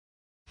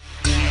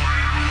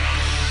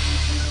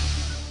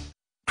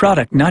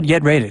Product not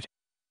yet rated.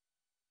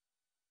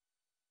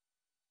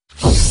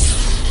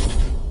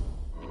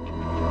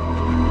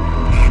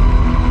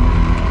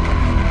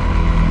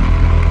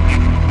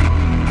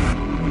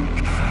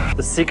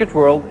 The Secret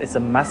World is a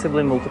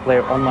massively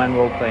multiplayer online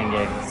role-playing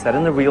game set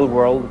in the real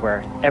world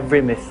where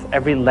every myth,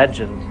 every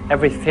legend,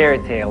 every fairy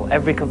tale,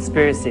 every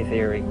conspiracy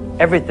theory,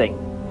 everything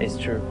is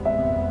true.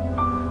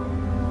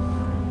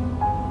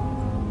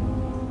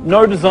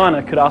 No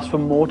designer could ask for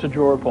more to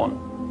draw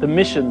upon. The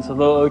missions, the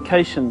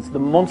locations, the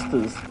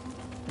monsters.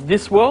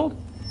 This world,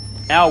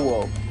 our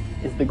world,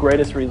 is the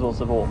greatest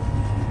resource of all.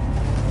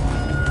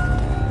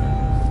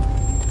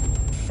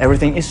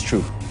 Everything is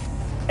true.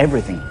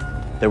 Everything.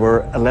 There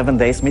were 11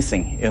 days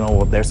missing. You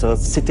know, there's a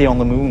city on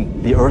the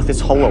moon. The earth is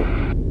hollow.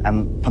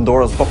 And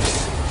Pandora's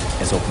box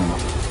is opening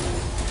up.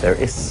 There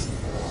is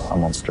a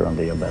monster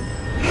under your bed.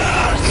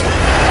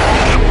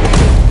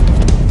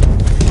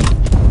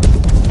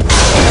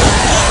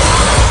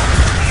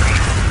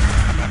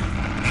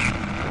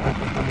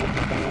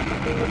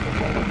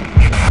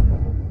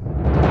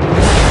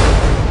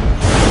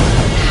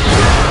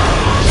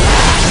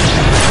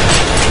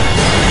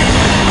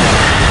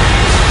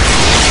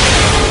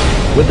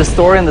 With the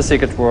story in the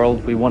Secret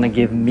World, we want to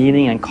give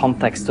meaning and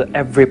context to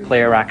every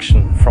player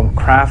action, from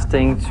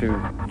crafting to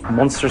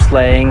monster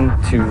slaying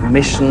to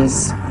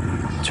missions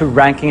to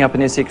ranking up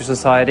in your secret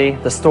society.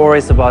 The story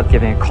is about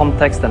giving a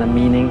context and a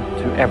meaning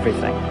to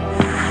everything.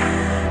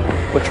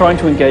 We're trying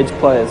to engage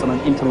players on an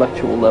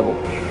intellectual level.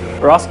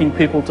 We're asking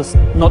people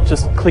to not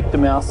just click the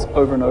mouse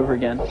over and over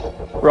again.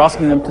 We're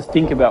asking them to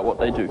think about what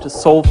they do, to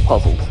solve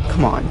puzzles.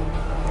 Come on.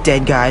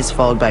 Dead guys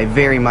followed by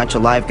very much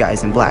alive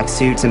guys in black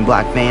suits and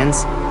black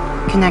vans.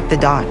 Connect the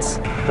dots.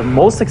 The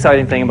most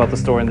exciting thing about the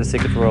story in the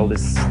Secret World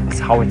is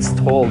how it's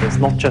told. It's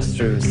not just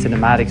through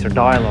cinematics or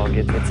dialogue.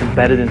 It's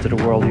embedded into the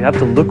world. You have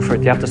to look for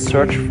it. You have to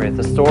search for it.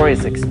 The story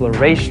is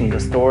exploration.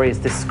 The story is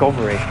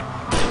discovery.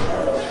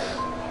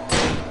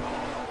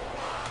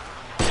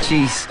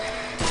 Jeez,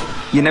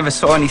 you never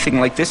saw anything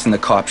like this in the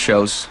cop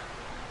shows.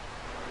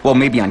 Well,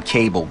 maybe on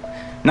cable,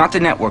 not the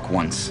network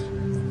ones.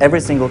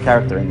 Every single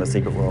character in the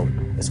Secret World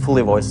is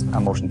fully voiced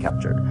and motion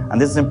captured.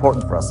 And this is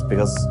important for us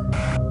because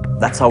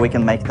that's how we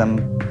can make them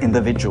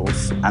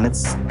individuals. And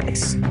it's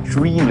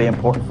extremely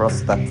important for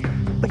us that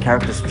the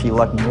characters feel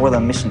like more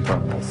than mission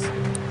terminals.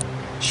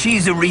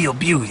 She's a real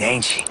beaut,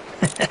 ain't she?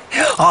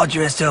 All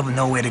dressed up and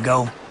nowhere to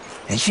go.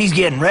 And she's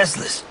getting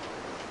restless.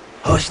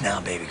 Hush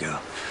now, baby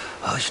girl.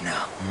 Hush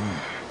now.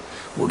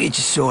 We'll get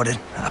you sorted,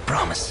 I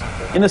promise.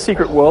 In the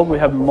Secret World, we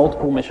have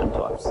multiple mission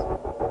types.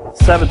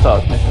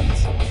 Sabotage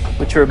missions,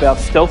 which are about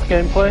stealth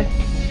gameplay,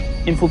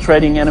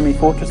 infiltrating enemy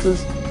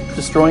fortresses,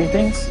 destroying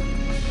things,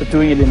 but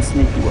doing it in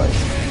sneaky ways.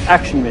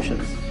 Action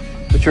missions,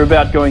 which are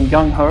about going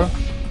gung-ho,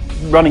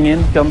 running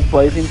in, guns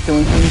blazing,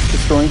 killing things,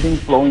 destroying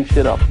things, blowing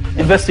shit up.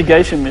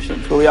 Investigation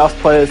missions, where we ask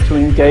players to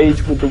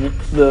engage with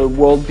the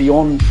world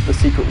beyond the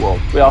Secret World.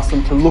 We ask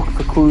them to look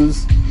for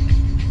clues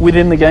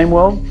within the game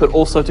world, but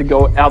also to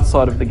go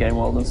outside of the game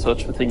world and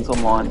search for things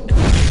online.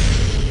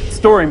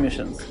 Story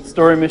missions.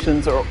 Story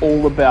missions are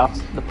all about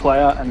the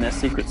player and their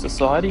secret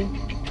society.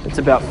 It's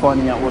about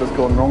finding out what has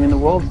gone wrong in the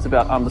world. It's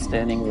about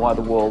understanding why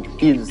the world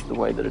is the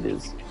way that it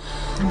is.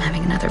 I'm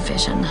having another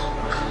vision.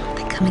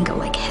 They come and go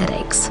like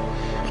headaches.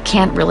 I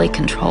can't really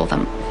control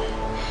them.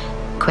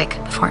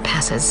 Quick, before it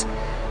passes.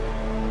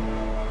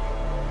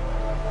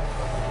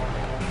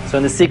 So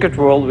in the Secret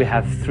World, we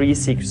have 3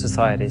 secret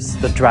societies: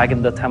 the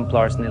Dragon, the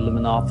Templars, and the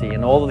Illuminati.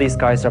 And all of these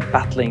guys are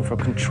battling for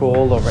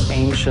control over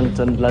ancient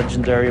and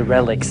legendary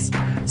relics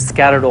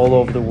scattered all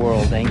over the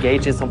world. They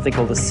engage in something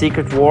called the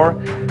Secret War,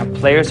 and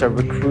players are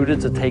recruited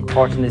to take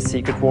part in this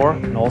Secret War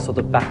and also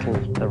to battle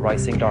the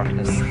rising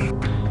darkness.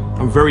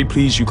 I'm very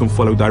pleased you can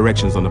follow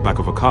directions on the back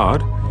of a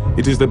card.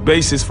 It is the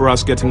basis for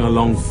us getting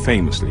along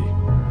famously.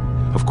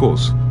 Of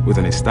course, with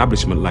an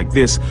establishment like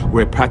this,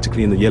 we're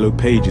practically in the yellow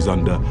pages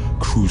under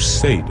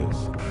Crusaders.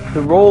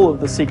 The role of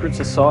the secret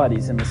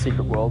societies in the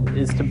Secret World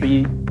is to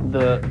be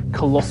the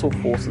colossal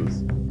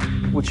forces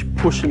which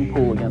push and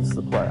pull against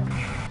the player.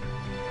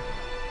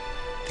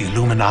 The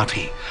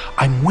Illuminati.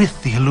 I'm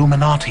with the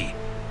Illuminati.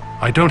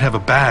 I don't have a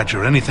badge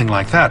or anything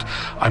like that.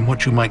 I'm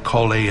what you might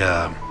call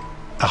a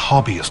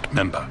hobbyist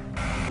member.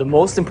 The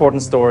most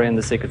important story in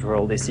the Secret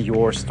World is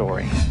your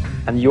story.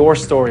 And your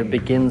story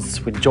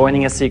begins with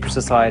joining a secret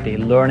society,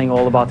 learning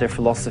all about their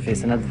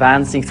philosophies, and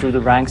advancing through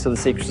the ranks of the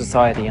secret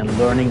society and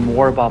learning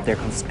more about their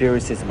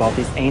conspiracies, about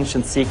these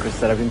ancient secrets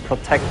that have been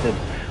protected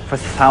for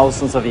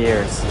thousands of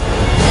years.